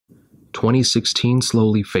2016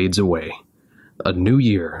 slowly fades away. A new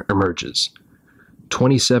year emerges.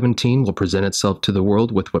 2017 will present itself to the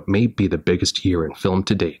world with what may be the biggest year in film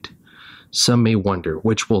to date. Some may wonder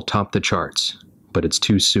which will top the charts, but it's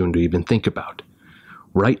too soon to even think about.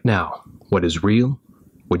 Right now, what is real,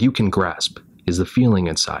 what you can grasp, is the feeling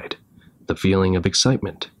inside. The feeling of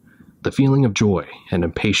excitement. The feeling of joy and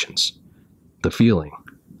impatience. The feeling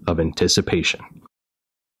of anticipation.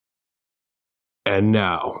 And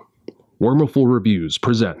now, Wormful Reviews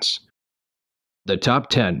presents the top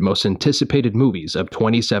 10 most anticipated movies of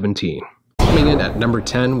 2017. Coming in at number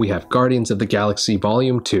 10, we have Guardians of the Galaxy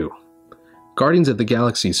Volume 2. Guardians of the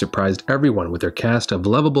Galaxy surprised everyone with their cast of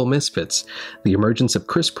lovable misfits, the emergence of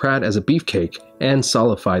Chris Pratt as a beefcake, and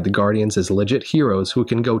solidified the Guardians as legit heroes who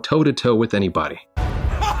can go toe-to-toe with anybody.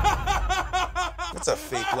 That's a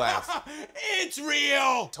fake laugh. It's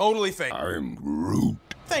real! Totally fake. I'm Groot.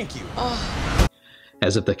 Thank you.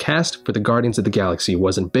 As if the cast for the Guardians of the Galaxy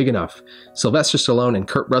wasn't big enough, Sylvester Stallone and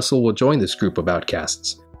Kurt Russell will join this group of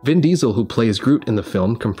outcasts. Vin Diesel, who plays Groot in the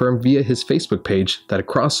film, confirmed via his Facebook page that a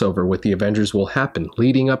crossover with the Avengers will happen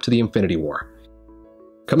leading up to the Infinity War.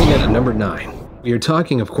 Coming in at number 9, we are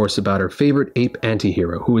talking of course about our favorite ape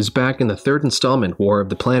antihero who is back in the third installment, War of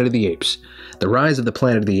the Planet of the Apes. The rise of the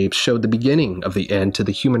Planet of the Apes showed the beginning of the end to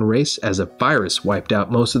the human race as a virus wiped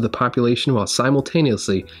out most of the population while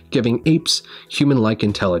simultaneously giving apes human-like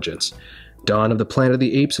intelligence. Dawn of the Planet of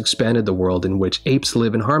the Apes expanded the world in which apes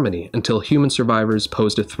live in harmony until human survivors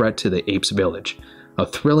posed a threat to the apes' village. A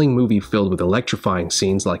thrilling movie filled with electrifying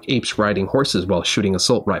scenes like apes riding horses while shooting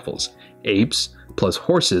assault rifles. Apes plus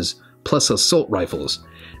horses plus assault rifles.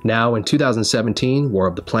 Now in 2017, War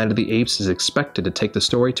of the Planet of the Apes is expected to take the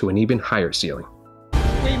story to an even higher ceiling.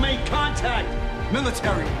 We made contact!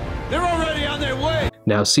 Military! They're already on their way!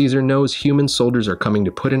 Now Caesar knows human soldiers are coming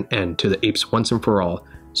to put an end to the apes once and for all.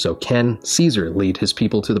 So can Caesar lead his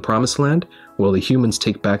people to the promised land? Will the humans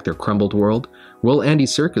take back their crumbled world? Will Andy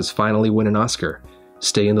Serkis finally win an Oscar?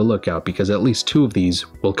 Stay in the lookout because at least 2 of these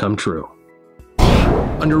will come true.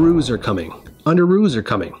 Underoos are coming. Underoos are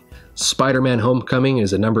coming. Spider-Man Homecoming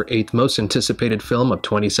is the number 8th most anticipated film of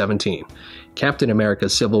 2017. Captain America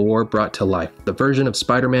Civil War brought to life the version of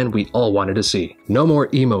Spider-Man we all wanted to see. No more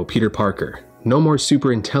emo Peter Parker. No more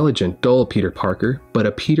super intelligent, dull Peter Parker, but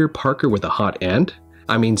a Peter Parker with a hot and?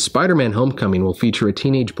 I mean, Spider-Man Homecoming will feature a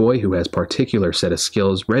teenage boy who has a particular set of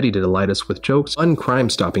skills ready to delight us with jokes, fun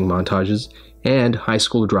crime-stopping montages, and high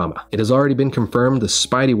school drama. It has already been confirmed the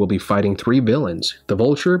Spidey will be fighting 3 villains: the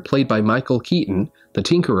Vulture, played by Michael Keaton, the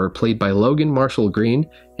Tinkerer, played by Logan Marshall Green,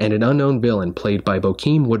 and an unknown villain played by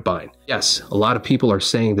Bokeem Woodbine. Yes, a lot of people are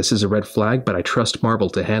saying this is a red flag, but I trust Marvel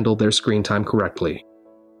to handle their screen time correctly.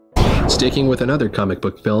 Sticking with another comic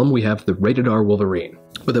book film, we have the rated R Wolverine.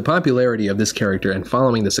 With the popularity of this character and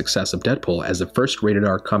following the success of Deadpool as the first rated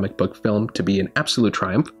R comic book film to be an absolute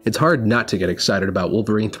triumph, it's hard not to get excited about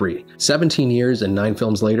Wolverine 3. 17 years and 9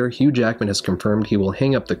 films later, Hugh Jackman has confirmed he will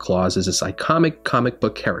hang up the claws as this iconic comic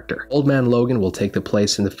book character. Old Man Logan will take the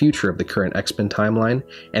place in the future of the current X-Men timeline,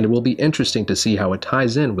 and it will be interesting to see how it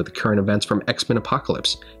ties in with the current events from X-Men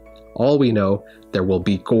Apocalypse. All we know, there will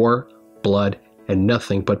be gore, blood, and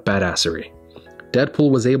nothing but badassery.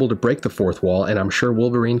 Deadpool was able to break the 4th wall, and I'm sure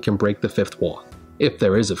Wolverine can break the 5th wall, if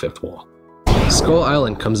there is a 5th wall. Skull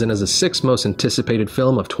Island comes in as the 6th most anticipated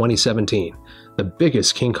film of 2017. The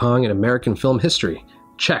biggest King Kong in American film history.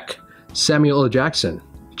 Check. Samuel L. Jackson.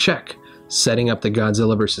 Check. Setting up the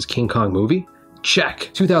Godzilla vs. King Kong movie? Check.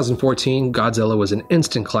 2014, Godzilla was an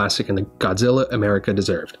instant classic and the Godzilla America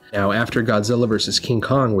deserved. Now, after Godzilla vs. King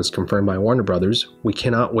Kong was confirmed by Warner Brothers, we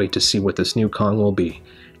cannot wait to see what this new Kong will be.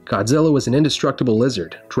 Godzilla was an indestructible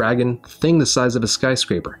lizard, dragon, thing the size of a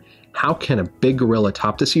skyscraper. How can a big gorilla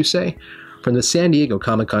top this, you say? From the San Diego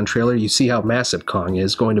Comic-Con trailer, you see how massive Kong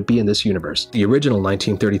is going to be in this universe. The original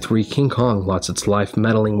 1933 King Kong lost its life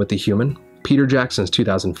meddling with the human. Peter Jackson's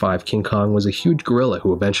 2005 King Kong was a huge gorilla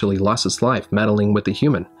who eventually lost its life meddling with the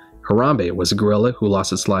human. Harambe was a gorilla who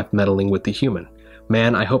lost its life meddling with the human.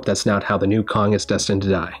 Man, I hope that's not how the new Kong is destined to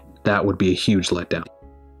die. That would be a huge letdown.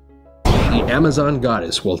 The Amazon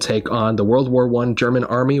goddess will take on the World War I German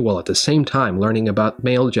army while at the same time learning about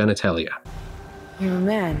male genitalia. You're a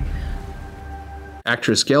man.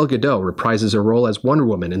 Actress Gal Gadot reprises her role as Wonder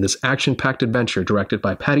Woman in this action-packed adventure directed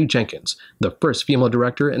by Patty Jenkins, the first female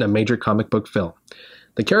director in a major comic book film.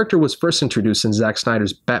 The character was first introduced in Zack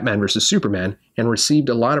Snyder's Batman vs. Superman and received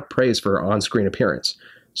a lot of praise for her on-screen appearance,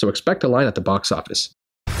 so expect a line at the box office.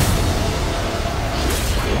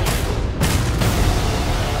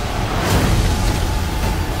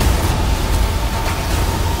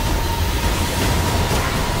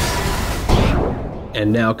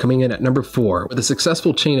 And now coming in at number 4, with a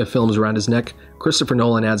successful chain of films around his neck, Christopher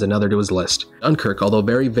Nolan adds another to his list. Dunkirk, although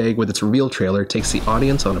very vague with its reveal trailer, takes the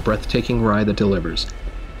audience on a breathtaking ride that delivers.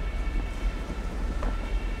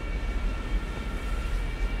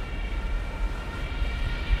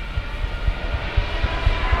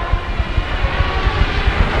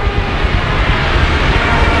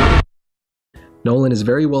 Nolan is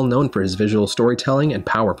very well known for his visual storytelling and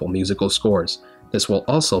powerful musical scores. This will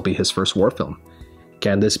also be his first war film.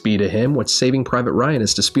 Can this be to him what Saving Private Ryan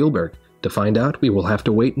is to Spielberg? To find out, we will have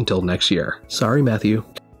to wait until next year. Sorry, Matthew.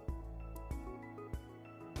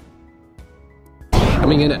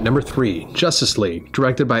 Coming in at number 3, Justice League,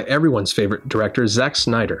 directed by everyone's favorite director, Zack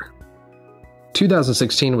Snyder.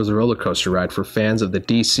 2016 was a rollercoaster ride for fans of the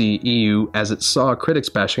DCEU as it saw critics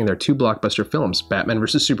bashing their 2 blockbuster films, Batman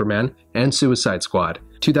vs Superman and Suicide Squad.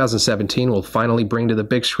 2017 will finally bring to the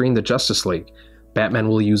big screen the Justice League. Batman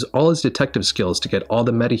will use all his detective skills to get all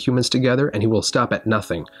the metahumans together, and he will stop at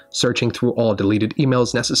nothing, searching through all deleted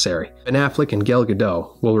emails necessary. Ben Affleck and Gal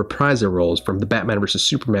Gadot will reprise their roles from the Batman vs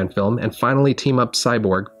Superman film and finally team up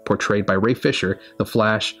Cyborg, portrayed by Ray Fisher, The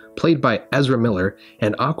Flash, played by Ezra Miller,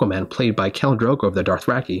 and Aquaman, played by Khal Drogo of the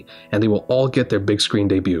Dothraki, and they will all get their big screen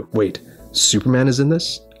debut. Wait, Superman is in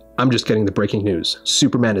this? I'm just getting the breaking news.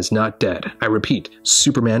 Superman is not dead. I repeat,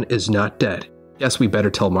 Superman is not dead. Guess we better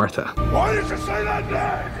tell Martha. Why did you say that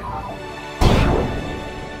name?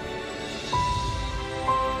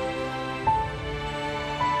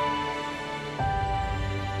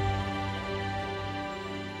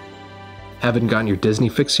 Haven't gotten your Disney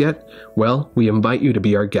fix yet? Well, we invite you to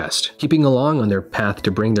be our guest. Keeping along on their path to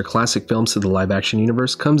bring their classic films to the live-action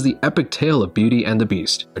universe comes the epic tale of Beauty and the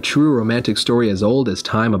Beast, a true romantic story as old as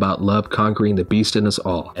time about love conquering the beast in us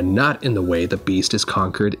all, and not in the way the beast is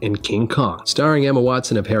conquered in King Kong. Starring Emma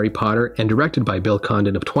Watson of Harry Potter and directed by Bill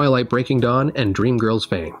Condon of Twilight Breaking Dawn and Dreamgirls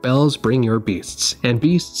fame. Bells, bring your beasts. And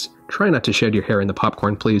beasts, try not to shed your hair in the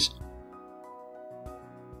popcorn, please.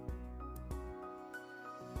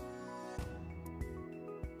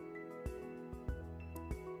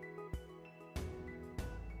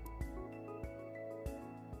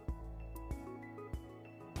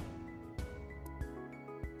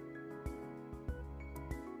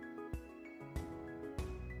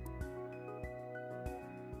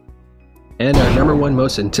 And our number 1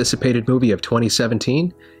 most anticipated movie of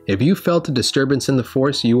 2017? If you felt a disturbance in the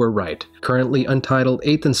Force, you were right. Currently untitled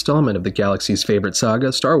 8th installment of the galaxy's favorite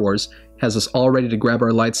saga, Star Wars, has us all ready to grab our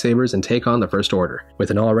lightsabers and take on the First Order. With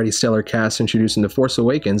an already stellar cast introduced in The Force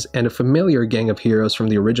Awakens and a familiar gang of heroes from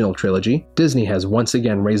the original trilogy, Disney has once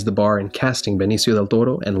again raised the bar in casting Benicio del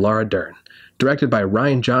Toro and Laura Dern. Directed by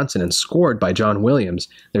Rian Johnson and scored by John Williams,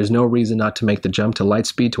 there's no reason not to make the jump to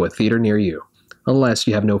Lightspeed to a theater near you. Unless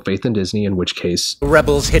you have no faith in Disney, in which case...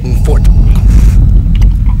 Rebels hidden fort.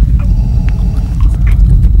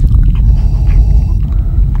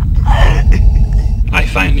 I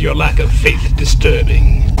find your lack of faith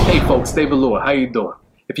disturbing. Hey folks, David Lua, how you doing?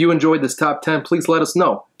 If you enjoyed this top 10, please let us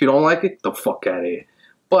know. If you don't like it, the fuck out of here.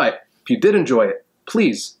 But if you did enjoy it,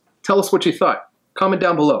 please tell us what you thought. Comment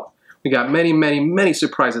down below. We got many, many, many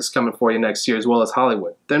surprises coming for you next year, as well as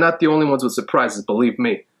Hollywood. They're not the only ones with surprises, believe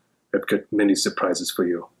me. I've got many surprises for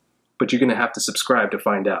you. But you're going to have to subscribe to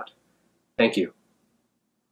find out. Thank you.